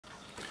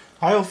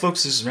Hi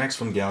folks, this is Max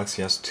from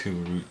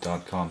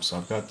GalaxyS2Root.com. So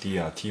I've got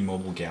the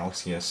T-Mobile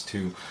Galaxy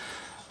S2.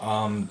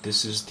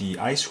 This is the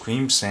ice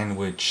cream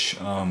sandwich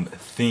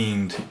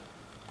themed,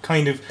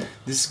 kind of.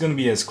 This is going to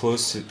be as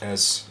close to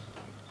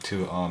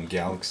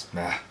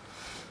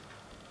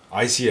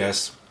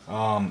ICS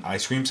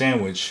ice cream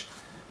sandwich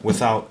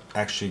without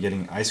actually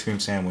getting ice cream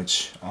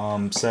sandwich.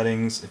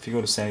 Settings, if you go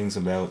to settings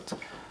about,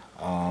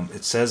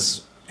 it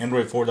says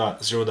Android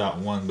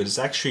 4.0.1, but it's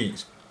actually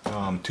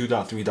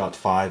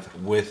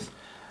 2.3.5 with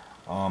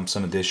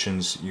some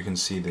additions. You can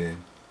see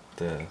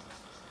the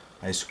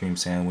ice cream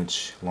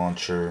sandwich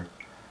launcher.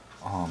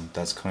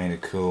 That's kind of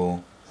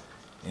cool,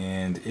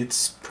 and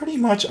it's pretty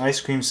much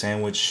ice cream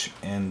sandwich,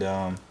 and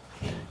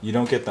you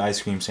don't get the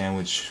ice cream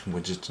sandwich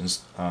which is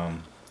just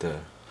the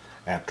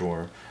app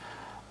drawer.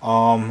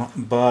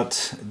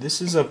 But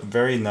this is a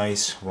very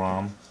nice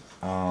ROM.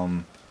 Let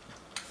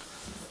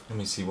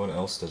me see, what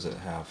else does it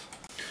have?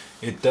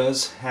 It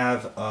does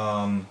have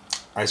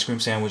ice cream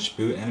sandwich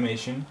boot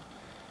animation,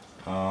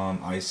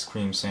 ice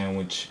cream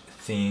sandwich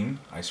theme,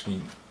 ice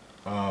cream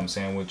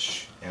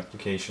sandwich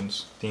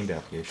applications, themed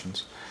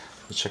applications.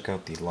 Let's check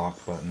out the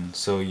lock button.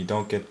 So you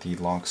don't get the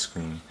lock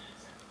screen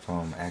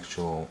from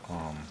actual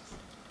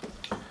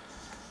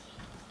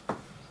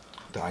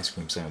the ice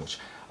cream sandwich.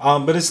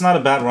 But it's not a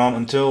bad ROM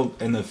until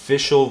an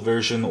official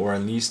version, or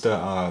at least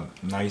a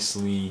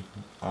nicely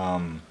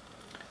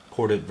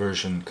ported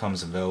version,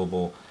 comes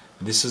available.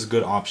 This is a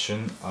good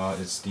option.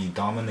 It's the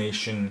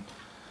Domination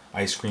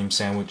ice cream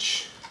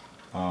sandwich.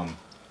 I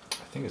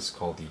think it's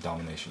called the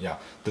Domination. Yeah,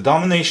 the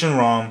Domination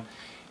ROM.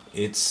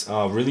 It's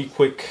really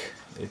quick.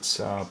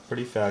 It's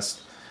pretty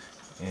fast,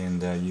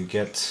 and you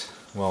get,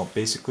 well,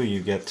 basically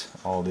you get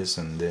all this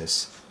and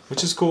this,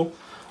 which is cool.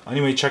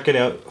 Anyway, check it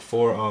out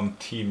for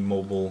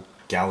T-Mobile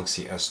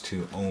Galaxy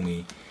S2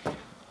 only,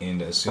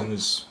 and as soon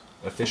as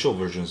official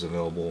version is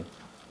available,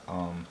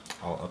 I'll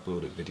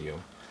upload a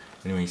video.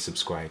 Anyway,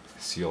 subscribe.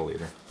 See y'all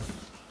later.